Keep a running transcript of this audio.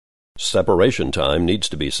Separation time needs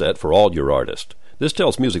to be set for all your artists. This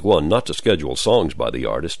tells Music One not to schedule songs by the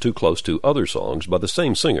artist too close to other songs by the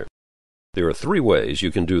same singer. There are 3 ways you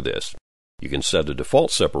can do this. You can set a default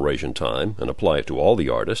separation time and apply it to all the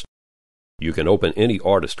artists. You can open any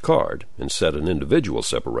artist card and set an individual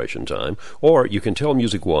separation time, or you can tell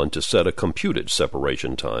Music One to set a computed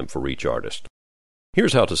separation time for each artist.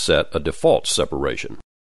 Here's how to set a default separation.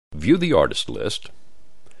 View the artist list,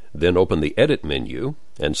 then open the Edit menu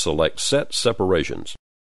and select Set Separations.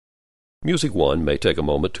 Music One may take a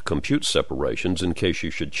moment to compute separations in case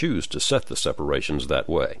you should choose to set the separations that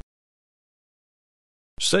way.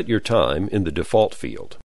 Set your time in the default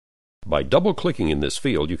field. By double-clicking in this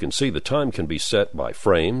field, you can see the time can be set by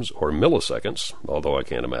frames or milliseconds, although I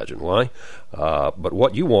can't imagine why, but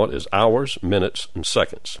what you want is hours, minutes, and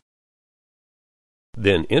seconds.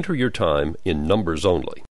 Then enter your time in numbers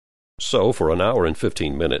only. So for an hour and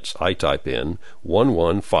 15 minutes, I type in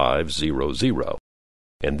 11500,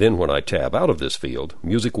 and then when I tab out of this field,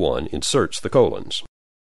 Music One inserts the colons.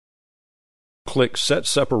 Click Set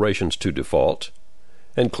Separations to Default,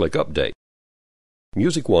 and click Update.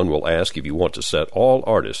 Music One will ask if you want to set all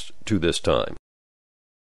artists to this time.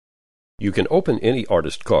 You can open any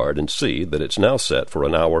artist card and see that it's now set for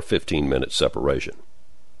an hour 15-minute separation.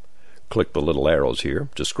 Click the little arrows here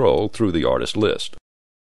to scroll through the artist list.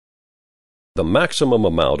 The maximum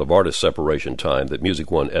amount of artist separation time that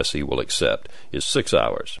Music One SE will accept is 6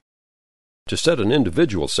 hours. To set an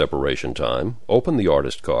individual separation time, open the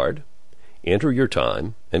artist card, enter your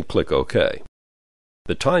time, and click OK.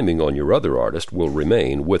 The timing on your other artist will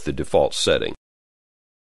remain with the default setting.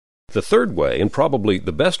 The third way, and probably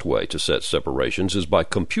the best way to set separations, is by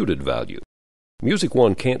computed value. Music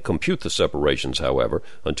One can't compute the separations, however,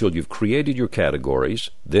 until you've created your categories,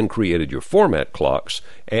 then created your format clocks,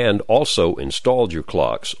 and also installed your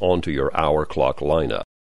clocks onto your hour clock lineup.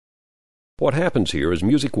 What happens here is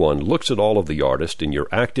Music One looks at all of the artists in your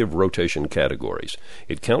active rotation categories.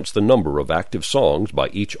 It counts the number of active songs by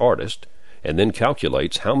each artist, and then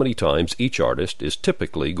calculates how many times each artist is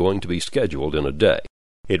typically going to be scheduled in a day.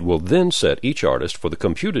 It will then set each artist for the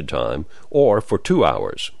computed time or for 2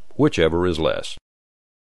 hours, whichever is less.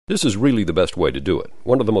 This is really the best way to do it.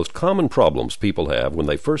 One of the most common problems people have when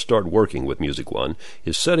they first start working with Music One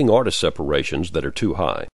is setting artist separations that are too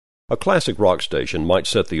high. A classic rock station might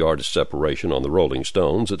set the artist separation on the Rolling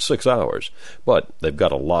Stones at 6 hours, but they've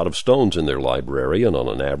got a lot of Stones in their library, and on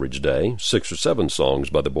an average day, 6 or 7 songs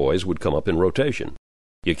by the boys would come up in rotation.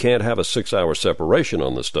 You can't have a 6-hour separation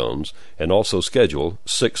on the Stones and also schedule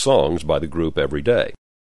 6 songs by the group every day.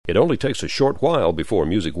 It only takes a short while before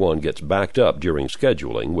Music One gets backed up during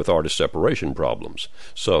scheduling with artist separation problems,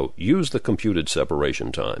 so use the computed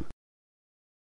separation time.